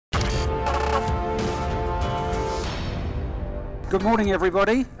Good morning,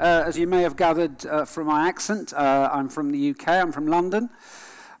 everybody. As you may have gathered from my accent, I'm from the UK, I'm from London,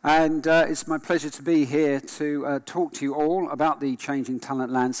 and it's my pleasure to be here to talk to you all about the changing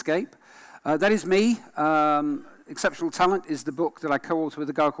talent landscape. That is me. Exceptional Talent is the book that I co-authored with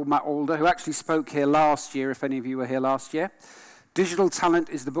a guy called Matt Alder, who actually spoke here last year, if any of you were here last year. Digital Talent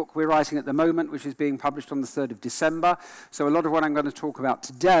is the book we're writing at the moment, which is being published on the 3rd of December. So a lot of what I'm going to talk about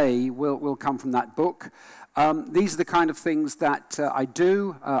today will come from that book. These are the kind of things that I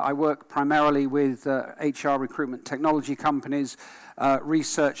do. I work primarily with HR recruitment technology companies,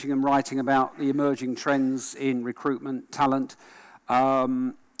 researching and writing about the emerging trends in recruitment talent.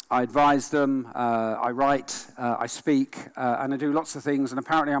 I advise them, I write, I speak, and I do lots of things. And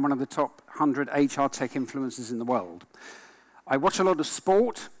apparently I'm one of the top 100 HR tech influencers in the world. I watch a lot of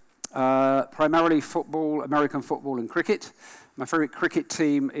sport, primarily football, American football and cricket. My favourite cricket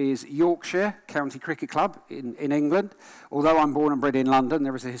team is Yorkshire County Cricket Club in England. Although I'm born and bred in London,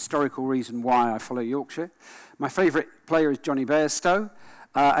 there is a historical reason why I follow Yorkshire. My favourite player is Johnny Bairstow.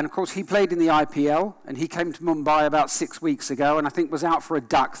 And of course, he played in the IPL, and he came to Mumbai about 6 weeks ago, and I think was out for a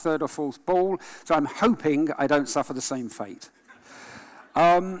duck, third or fourth ball. So I'm hoping I don't suffer the same fate.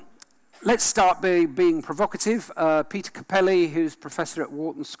 Let's start by being provocative. Peter Capelli, who's professor at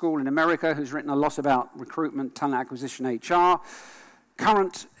Wharton School in America, who's written a lot about recruitment, talent acquisition, HR.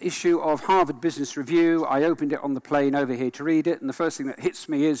 Current issue of Harvard Business Review. I opened it on the plane over here to read it, and the first thing that hits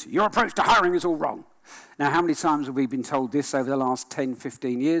me is, your approach to hiring is all wrong. Now, how many times have we been told this over the last 10,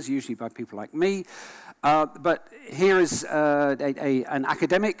 15 years, usually by people like me? But here is an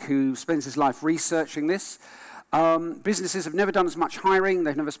academic who spends his life researching this. Businesses have never done as much hiring,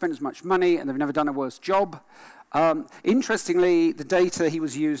 they've never spent as much money, and they've never done a worse job. Interestingly, the data he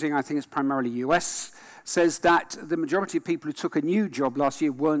was using, I think it's primarily US, says that the majority of people who took a new job last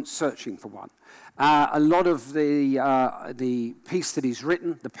year weren't searching for one. A lot of the piece that he's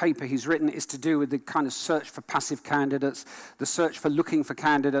written, the paper he's written, is to do with the kind of search for passive candidates, the search for looking for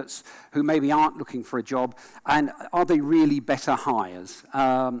candidates who maybe aren't looking for a job, and are they really better hires?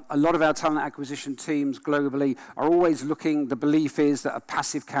 A lot of our talent acquisition teams globally are always looking, the belief is that a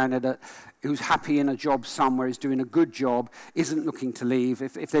passive candidate who's happy in a job somewhere, is doing a good job, isn't looking to leave.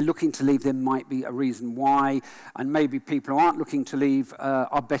 If they're looking to leave, there might be a reason why, and maybe people who aren't looking to leave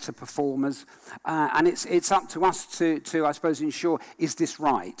are better performers. And it's up to us to, I suppose, ensure, is this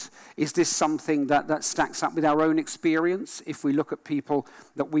right? Is this something that stacks up with our own experience? If we look at people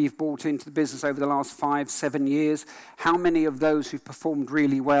that we've brought into the business over the last 5, 7 years, how many of those who've performed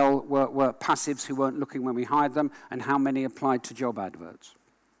really well were passives who weren't looking when we hired them, and how many applied to job adverts?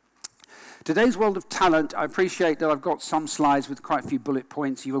 Today's world of talent, I appreciate that I've got some slides with quite a few bullet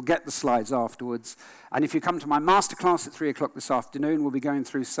points. You will get the slides afterwards. And if you come to my masterclass at 3 o'clock this afternoon, we'll be going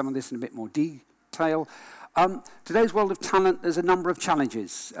through some of this in a bit more detail. Today's world of talent, there's a number of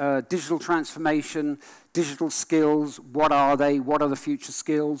challenges. Digital transformation, digital skills, what are they? What are the future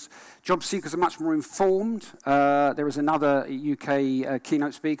skills? Job seekers are much more informed. There is another UK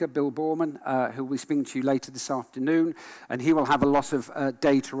keynote speaker, Bill Borman, who will be speaking to you later this afternoon, and he will have a lot of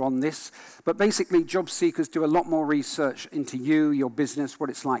data on this. But basically, job seekers do a lot more research into you, your business, what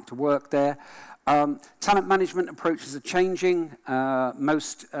it's like to work there. Talent management approaches are changing.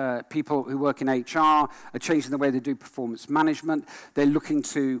 Most people who work in HR are changing the way they do performance management. They're looking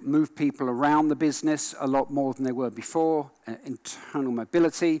to move people around the business a lot more than they were before. Internal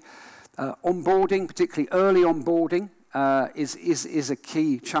mobility. Onboarding, particularly early onboarding, is a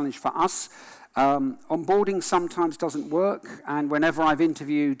key challenge for us. Onboarding sometimes doesn't work, and whenever I've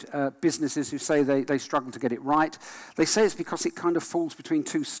interviewed businesses who say they struggle to get it right, they say it's because it kind of falls between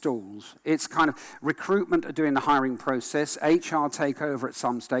two stools. It's kind of recruitment are doing the hiring process, HR take over at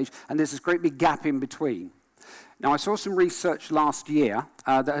some stage, and there's this great big gap in between. Now, I saw some research last year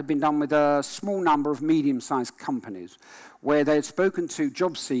that had been done with a small number of medium-sized companies where they had spoken to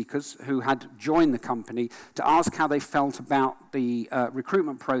job seekers who had joined the company to ask how they felt about the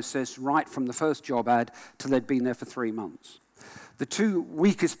recruitment process right from the first job ad till they'd been there for 3 months. The two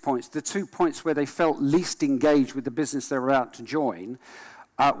weakest points, the 2 points where they felt least engaged with the business they were about to join,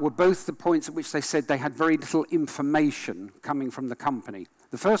 were both the points at which they said they had very little information coming from the company.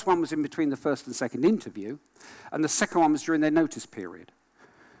 The first one was in between the first and second interview, and the second one was during their notice period.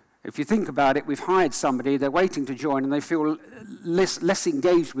 If you think about it, we've hired somebody, they're waiting to join, and they feel less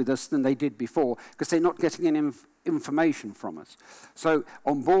engaged with us than they did before because they're not getting any information from us. So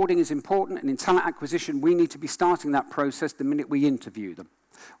onboarding is important, and in talent acquisition, we need to be starting that process the minute we interview them.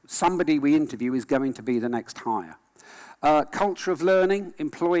 Somebody we interview is going to be the next hire. Culture of learning,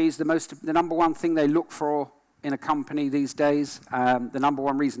 employees, the number one thing they look for in a company these days, the number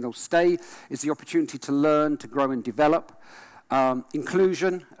one reason they'll stay is the opportunity to learn, to grow and develop.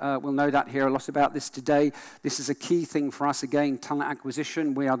 Inclusion, we'll no doubt hear a lot about this today. This is a key thing for us, again, talent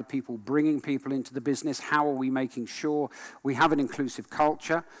acquisition. We are the people bringing people into the business. How are we making sure we have an inclusive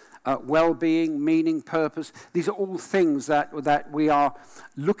culture? Well-being, meaning, purpose. These are all things that we are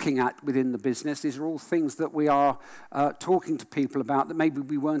looking at within the business. These are all things that we are talking to people about that maybe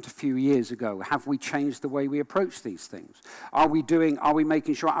we weren't a few years ago. Have we changed the way we approach these things? Are we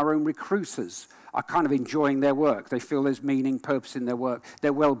making sure our own recruiters are kind of enjoying their work? They feel there's meaning, purpose in their work.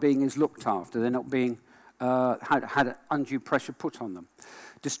 Their well-being is looked after. They're not being had undue pressure put on them.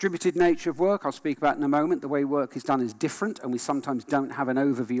 Distributed nature of work, I'll speak about in a moment. The way work is done is different, and we sometimes don't have an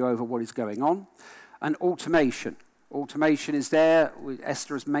overview over what is going on. And automation. Automation is there.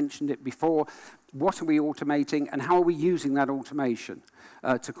 Esther has mentioned it before. What are we automating, and how are we using that automation?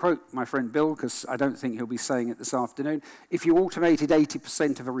 To quote my friend Bill, because I don't think he'll be saying it this afternoon, if you automated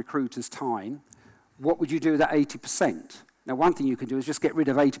 80% of a recruiter's time, what would you do with that 80%? Now, one thing you can do is just get rid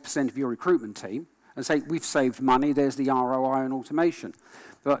of 80% of your recruitment team and say, we've saved money, there's the ROI on automation.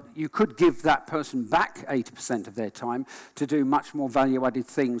 But you could give that person back 80% of their time to do much more value-added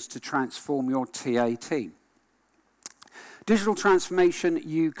things to transform your TA team. Digital transformation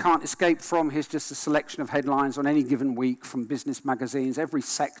you can't escape from. Here's just a selection of headlines on any given week from business magazines. Every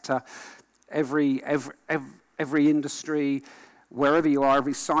sector, every industry, wherever you are,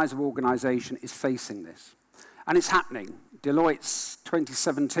 every size of organization is facing this. And it's happening. Deloitte's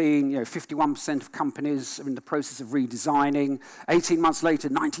 2017, 51% of companies are in the process of redesigning. 18 months later,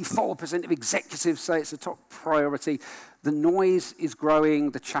 94% of executives say it's a top priority. The noise is growing,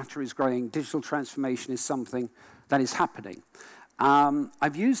 the chatter is growing. Digital transformation is something that is happening.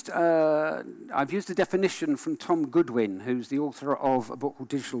 I've used a definition from Tom Goodwin, who's the author of a book called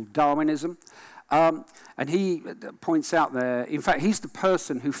Digital Darwinism. And he points out there, in fact, he's the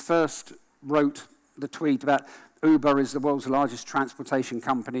person who first wrote the tweet about Uber is the world's largest transportation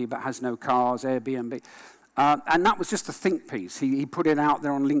company but has no cars, Airbnb. And that was just a think piece. He put it out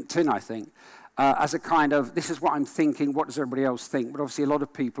there on LinkedIn, I think, as a kind of, this is what I'm thinking, what does everybody else think? But obviously a lot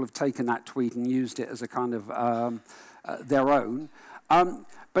of people have taken that tweet and used it as a kind of their own.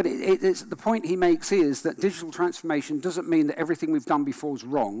 But the point he makes is that digital transformation doesn't mean that everything we've done before is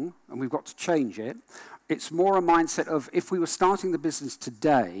wrong and we've got to change it. It's more a mindset of, if we were starting the business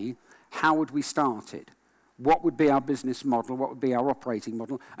today, how would we start it? What would be our business model? What would be our operating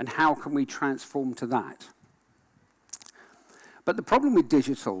model? And how can we transform to that? But the problem with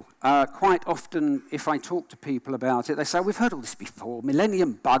digital, quite often, if I talk to people about it, they say, we've heard all this before.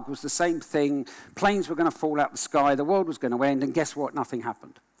 Millennium bug was the same thing. Planes were going to fall out the sky. The world was going to end. And guess what? Nothing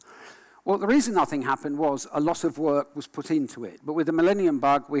happened. Well, the reason nothing happened was a lot of work was put into it. But with the millennium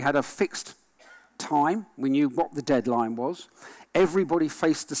bug, we had a fixed time. We knew what the deadline was. Everybody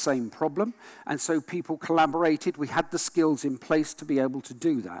faced the same problem, and so people collaborated. We had the skills in place to be able to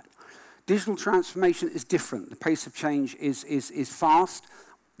do that. Digital transformation is different. The pace of change is fast.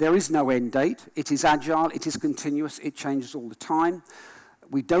 There is no end date. It is agile. It is continuous. It changes all the time.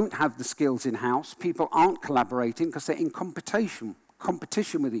 We don't have the skills in-house. People aren't collaborating because they're in competition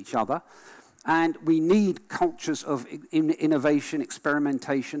with each other, and we need cultures of innovation,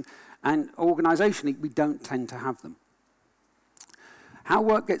 experimentation, and organization. We don't tend to have them. How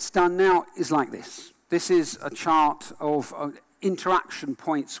work gets done now is like this. This is a chart of interaction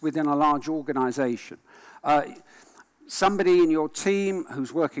points within a large organization. Somebody in your team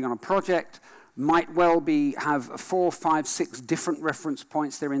who's working on a project might well have 4, 5, 6 different reference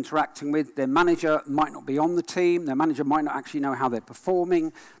points they're interacting with. Their manager might not be on the team. Their manager might not actually know how they're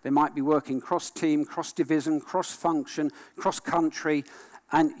performing. They might be working cross-team, cross-division, cross-function, cross-country,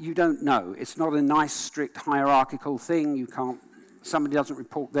 and you don't know. It's not a nice, strict, hierarchical thing. You can't. Somebody doesn't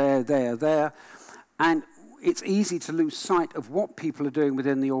report there. And it's easy to lose sight of what people are doing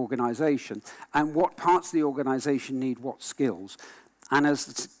within the organization and what parts of the organization need what skills. And as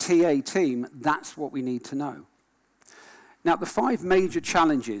the TA team, that's what we need to know. Now, the 5 major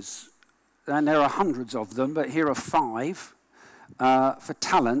challenges, and there are hundreds of them, but here are 5 for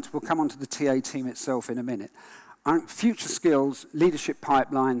talent. We'll come on to the TA team itself in a minute. Future skills, leadership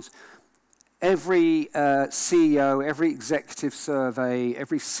pipelines. Every CEO, every executive survey,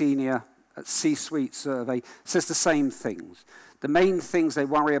 every senior C-suite survey says the same things. The main things they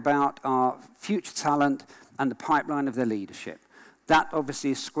worry about are future talent and the pipeline of their leadership. That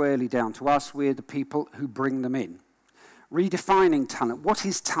obviously is squarely down to us. We're the people who bring them in. Redefining talent. What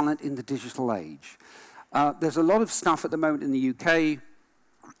is talent in the digital age? There's a lot of stuff at the moment in the UK.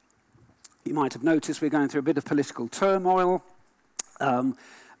 You might have noticed we're going through a bit of political turmoil.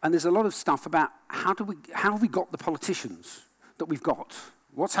 And there's a lot of stuff about how have we got the politicians that we've got?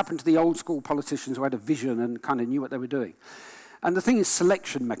 What's happened to the old school politicians who had a vision and kind of knew what they were doing? And the thing is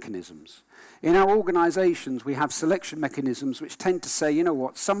selection mechanisms. In our organizations, we have selection mechanisms which tend to say, you know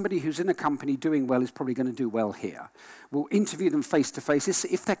what, somebody who's in a company doing well is probably going to do well here. We'll interview them face to face.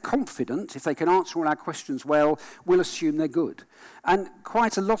 If they're confident, if they can answer all our questions well, we'll assume they're good. And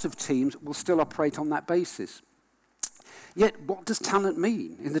quite a lot of teams will still operate on that basis. Yet, what does talent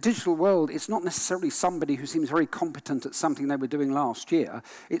mean? In the digital world, it's not necessarily somebody who seems very competent at something they were doing last year.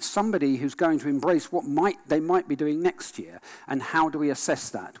 It's somebody who's going to embrace what they might be doing next year. And how do we assess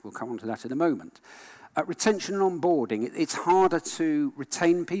that? We'll come on to that in a moment. Retention and onboarding, it's harder to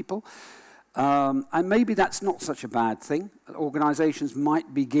retain people. And maybe that's not such a bad thing. Organizations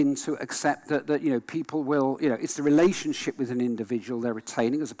might begin to accept that you know, people will, you know, it's the relationship with an individual they're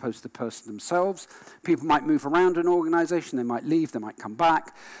retaining as opposed to the person themselves. People might move around an organization, they might leave, they might come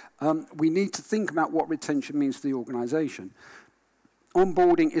back. We need to think about what retention means for the organization.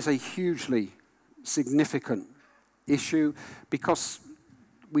 Onboarding is a hugely significant issue because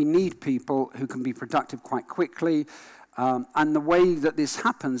we need people who can be productive quite quickly. And the way that this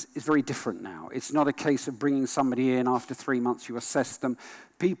happens is very different now. It's not a case of bringing somebody in after 3 months, you assess them.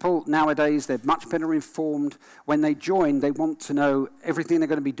 People nowadays, they're much better informed. When they join, they want to know everything they're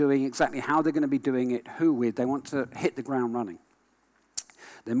going to be doing, exactly how they're going to be doing it, who with. They want to hit the ground running.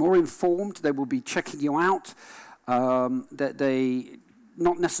 They're more informed. They will be checking you out.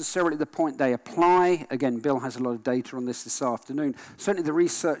 Not necessarily the point they apply. Again, Bill has a lot of data on this afternoon. Certainly the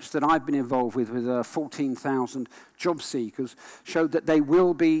research that I've been involved with 14,000 job seekers showed that they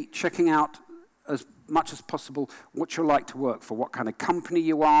will be checking out as much as possible what you're like to work for, what kind of company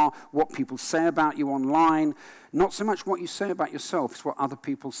you are, what people say about you online. Not so much what you say about yourself, it's what other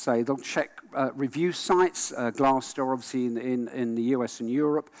people say. They'll check review sites, Glassdoor obviously in the US and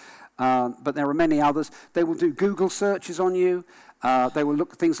Europe, but there are many others. They will do Google searches on you. They will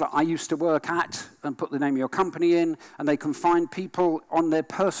look at things like I used to work at and put the name of your company in, and they can find people on their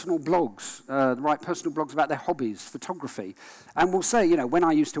personal blogs, write personal blogs about their hobbies, photography. And we'll say, you know, when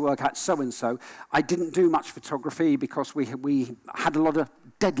I used to work at so-and-so, I didn't do much photography because we had a lot of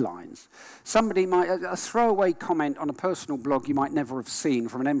deadlines. Somebody might, a throwaway comment on a personal blog you might never have seen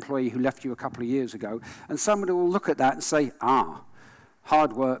from an employee who left you a couple of years ago, and somebody will look at that and say,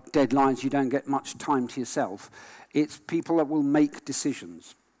 hard work, deadlines, you don't get much time to yourself. It's people that will make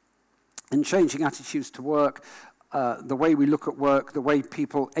decisions. And changing attitudes to work, the way we look at work, the way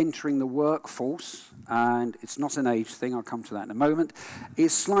people entering the workforce, and it's not an age thing, I'll come to that in a moment,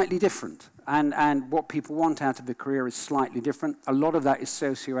 is slightly different. And what people want out of a career is slightly different. A lot of that is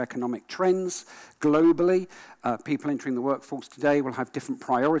socioeconomic trends globally. People entering the workforce today will have different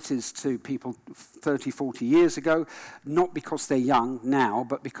priorities to people 30, 40 years ago, not because they're young now,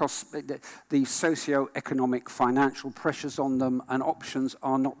 but because the socioeconomic financial pressures on them and options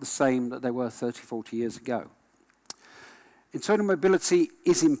are not the same that they were 30, 40 years ago. Internal mobility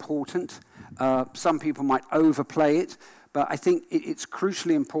is important. Some people might overplay it. But I think it's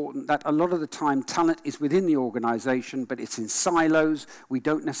crucially important that a lot of the time talent is within the organization, but it's in silos. We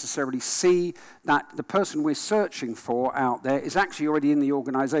don't necessarily see that the person we're searching for out there is actually already in the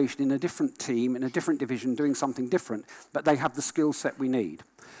organization, in a different team, in a different division, doing something different, but they have the skill set we need.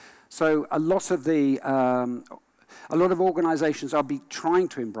 So a lot of organizations are trying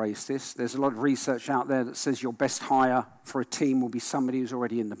to embrace this. There's a lot of research out there that says your best hire for a team will be somebody who's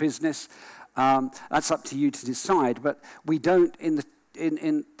already in the business. That's up to you to decide, but we don't, in the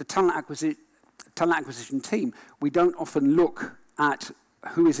talent acquisition team, we don't often look at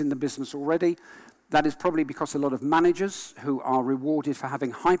who is in the business already. That is probably because a lot of managers who are rewarded for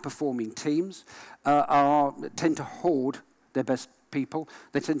having high-performing teams tend to hoard their best people.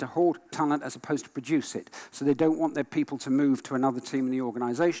 They tend to hoard talent as opposed to produce it. So they don't want their people to move to another team in the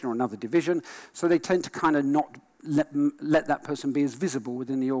organization or another division, so they tend to kind of not let that person be as visible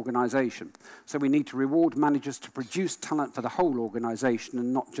within the organization. So we need to reward managers to produce talent for the whole organization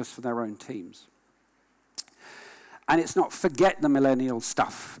and not just for their own teams. And it's not forget the millennial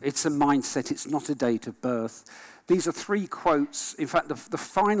stuff. It's a mindset. It's not a date of birth. These are 3 quotes. In fact, the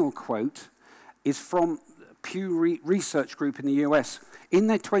final quote is from Pew Research Group in the US. In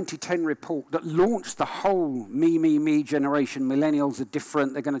their 2010 report that launched the whole me generation, millennials are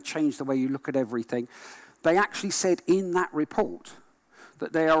different, they're going to change the way you look at everything. They actually said in that report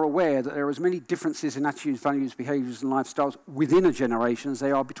that they are aware that there are as many differences in attitudes, values, behaviors, and lifestyles within a generation as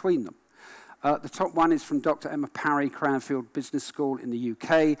they are between them. The top one is from Dr. Emma Parry, Cranfield Business School in the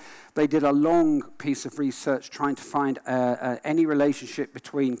UK. They did a long piece of research trying to find any relationship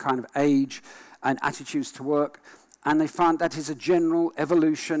between kind of age and attitudes to work. And they found that is a general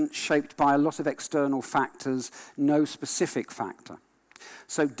evolution shaped by a lot of external factors, no specific factor.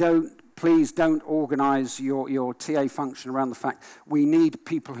 So Please don't organise your TA function around the fact we need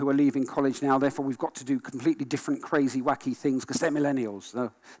people who are leaving college now, therefore we've got to do completely different, crazy, wacky things because they're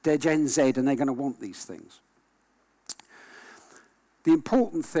millennials. They're Gen Z and they're going to want these things. The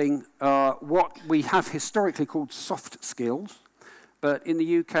important thing, what we have historically called soft skills, but in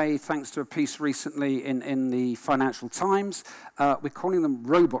the UK, thanks to a piece recently in the Financial Times, we're calling them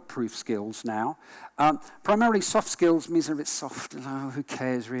robot-proof skills now. Primarily soft skills means they're a bit soft. Oh, who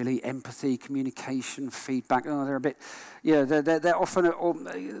cares really? Empathy, communication, feedback. Oh, they're a bit, yeah, they're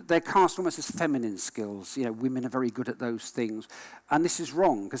often, they're cast almost as feminine skills. You know, women are very good at those things. And this is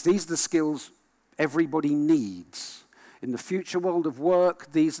wrong, because these are the skills everybody needs. In the future world of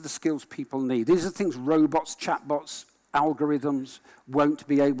work, these are the skills people need. These are things robots, chatbots, algorithms won't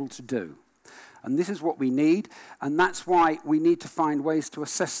be able to do. And this is what we need, and that's why we need to find ways to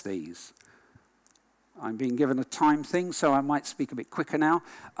assess these. I'm being given a time thing, so I might speak a bit quicker now.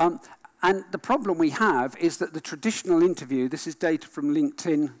 And the problem we have is that the traditional interview, this is data from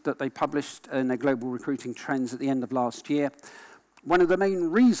LinkedIn that they published in their Global Recruiting Trends at the end of last year. One of the main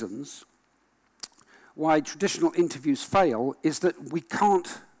reasons why traditional interviews fail is that we can't.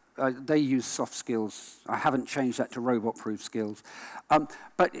 They use soft skills. I haven't changed that to robot-proof skills.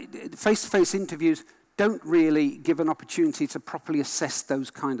 But face-to-face interviews don't really give an opportunity to properly assess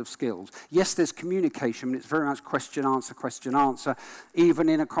those kind of skills. Yes, there's communication, but it's very much question, answer. Even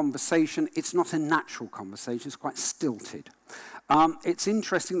in a conversation, it's not a natural conversation. It's quite stilted. It's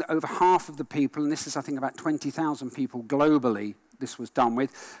interesting that over half of the people, and this is, I think, about 20,000 people globally this was done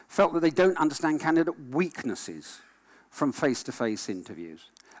with, felt that they don't understand candidate weaknesses from face-to-face interviews.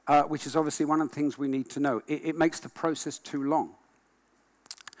 Which is obviously one of the things we need to know. It makes the process too long.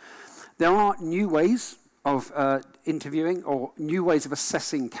 There are new ways of interviewing or new ways of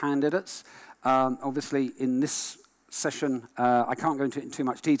assessing candidates. Obviously, in this session, I can't go into it in too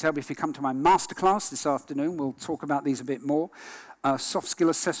much detail, but if you come to my masterclass this afternoon, we'll talk about these a bit more. Soft skill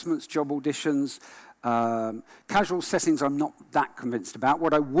assessments, job auditions, casual settings I'm not that convinced about.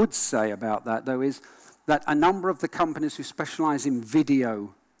 What I would say about that, though, is that a number of the companies who specialize in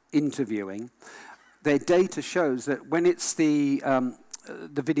video interviewing, their data shows that when it's the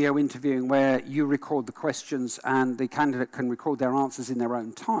video interviewing where you record the questions and the candidate can record their answers in their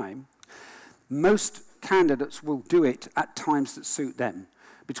own time, most candidates will do it at times that suit them.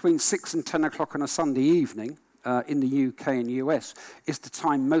 Between 6 and 10 o'clock on a Sunday evening in the UK and US is the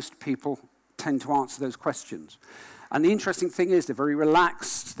time most people tend to answer those questions. And the interesting thing is they're very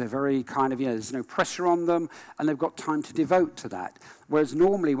relaxed, they're very kind of, you know, there's no pressure on them, and they've got time to devote to that. Whereas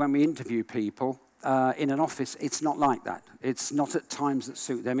normally when we interview people in an office, it's not like that. It's not at times that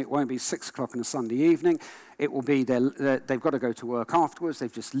suit them. It won't be 6 o'clock on a Sunday evening. It will be they've got to go to work afterwards,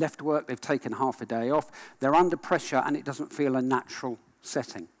 they've just left work, they've taken half a day off, they're under pressure, and it doesn't feel a natural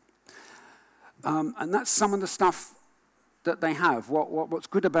setting. And that's some of the stuff that they have. What's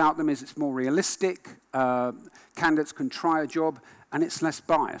good about them is it's more realistic, candidates can try a job, and it's less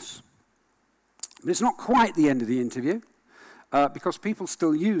bias. But it's not quite the end of the interview, because people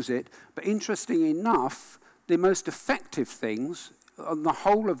still use it, but interestingly enough, the most effective things on the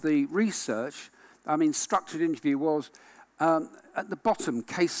whole of the research, I mean, structured interview was, at the bottom,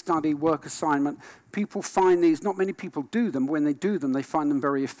 case study, work assignment, people find these, not many people do them, but when they do them, they find them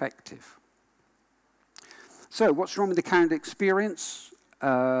very effective. So, what's wrong with the candidate experience?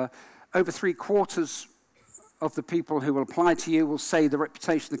 Over 3/4 of the people who will apply to you will say the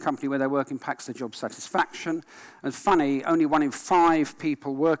reputation of the company where they work impacts their job satisfaction. And funny, only 1 in 5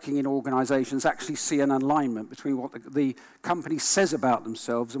 people working in organizations actually see an alignment between what the company says about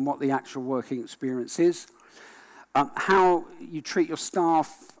themselves and what the actual working experience is. How you treat your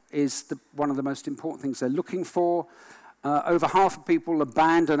staff is one of the most important things they're looking for. Over half of people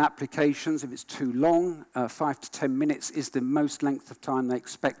abandon applications if it's too long. 5 to 10 minutes is the most length of time they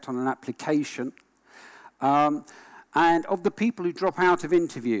expect on an application. And of the people who drop out of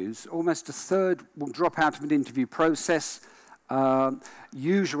interviews, almost a third will drop out of an interview process.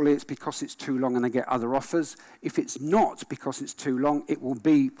 Usually it's because it's too long and they get other offers. If it's not because it's too long, it will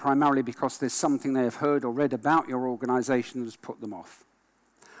be primarily because there's something they have heard or read about your organization that has put them off.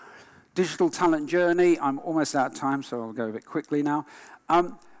 Digital talent journey, I'm almost out of time, so I'll go a bit quickly now.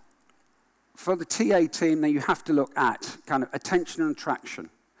 For the TA team, then you have to look at kind of attention and attraction.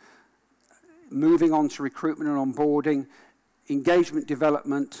 Moving on to recruitment and onboarding, engagement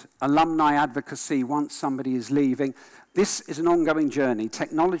development, alumni advocacy once somebody is leaving. This is an ongoing journey.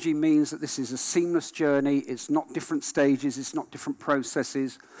 Technology means that this is a seamless journey. It's not different stages. It's not different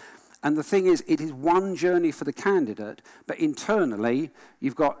processes. And the thing is, it is one journey for the candidate, but internally,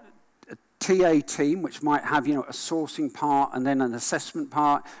 you've got TA team, which might have, a sourcing part and then an assessment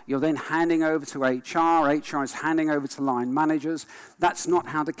part. You're then handing over to HR. HR is handing over to line managers. That's not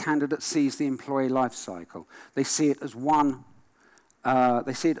how the candidate sees the employee life cycle. They see it as one.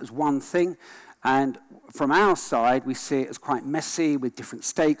 Thing. And from our side, we see it as quite messy with different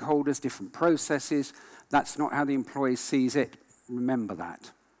stakeholders, different processes. That's not how the employee sees it. Remember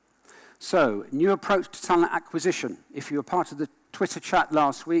that. So, new approach to talent acquisition. If you were part of the Twitter chat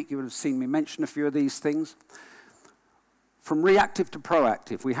last week, you would have seen me mention a few of these things. From reactive to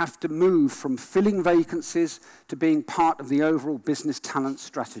proactive, we have to move from filling vacancies to being part of the overall business talent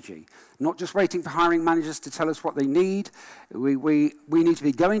strategy. Not just waiting for hiring managers to tell us what they need. We need to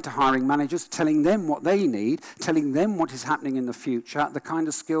be going to hiring managers, telling them what they need, telling them what is happening in the future, the kind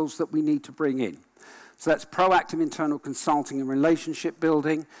of skills that we need to bring in. So that's proactive internal consulting and relationship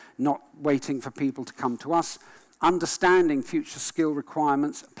building, not waiting for people to come to us, understanding future skill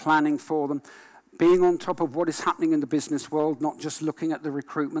requirements, planning for them, being on top of what is happening in the business world, not just looking at the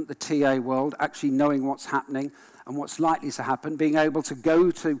recruitment, the TA world, actually knowing what's happening and what's likely to happen, being able to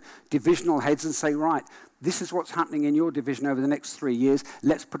go to divisional heads and say, right, this is what's happening in your division over the next 3 years.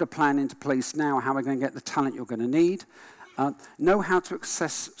 Let's put a plan into place now, how we're going to get the talent you're going to need. Know how to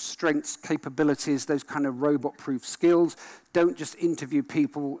assess strengths, capabilities, those kind of robot-proof skills. Don't just interview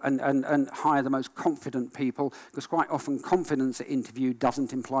people and hire the most confident people, because quite often confidence at interview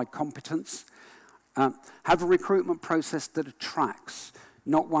doesn't imply competence. Have a recruitment process that attracts,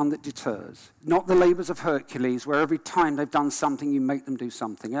 not one that deters. Not the labours of Hercules, where every time they've done something, you make them do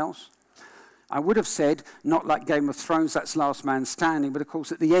something else. I would have said, not like Game of Thrones, that's last man standing, but of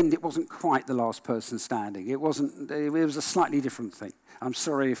course at the end it wasn't quite the last person standing. It was a slightly different thing. I'm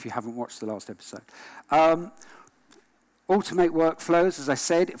sorry if you haven't watched the last episode. Automate workflows, as I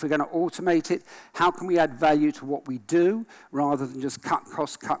said. If we're going to automate it, how can we add value to what we do rather than just cut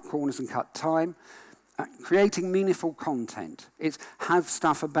costs, cut corners and cut time? Creating meaningful content. It's have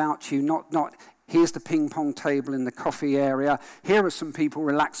stuff about you, not here's the ping pong table in the coffee area. Here are some people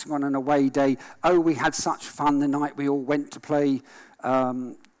relaxing on an away day. Oh, we had such fun the night we all went to play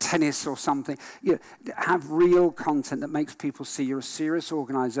tennis or something. Have real content that makes people see you're a serious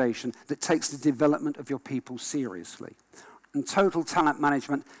organization that takes the development of your people seriously. And total talent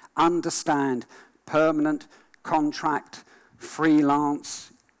management, understand permanent, contract,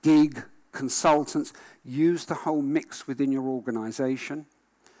 freelance, gig, consultants. Use the whole mix within your organization.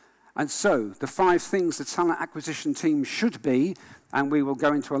 And so, the 5 things the talent acquisition team should be, and we will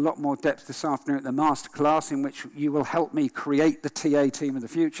go into a lot more depth this afternoon at the masterclass, in which you will help me create the TA team of the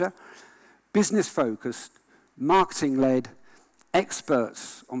future. Business-focused, marketing-led,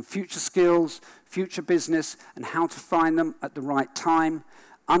 experts on future skills, future business, and how to find them at the right time.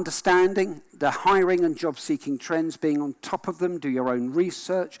 Understanding the hiring and job-seeking trends, being on top of them, do your own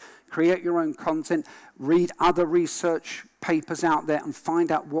research, create your own content, read other research papers out there and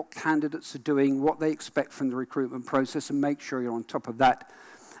find out what candidates are doing, what they expect from the recruitment process, and make sure you're on top of that.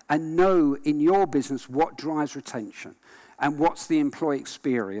 And know in your business what drives retention and what's the employee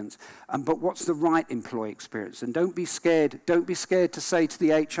experience, but what's the right employee experience. And don't be scared to say to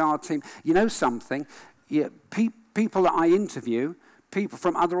the HR team, you know something, people that I interview, people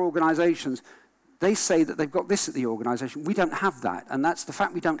from other organizations, they say that they've got this at the organization. We don't have that. And that's the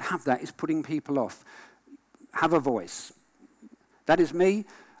fact we don't have that is putting people off. Have a voice. That is me.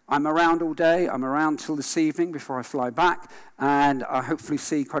 I'm around all day. I'm around till this evening before I fly back. And I hopefully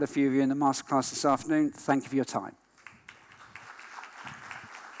see quite a few of you in the masterclass this afternoon. Thank you for your time.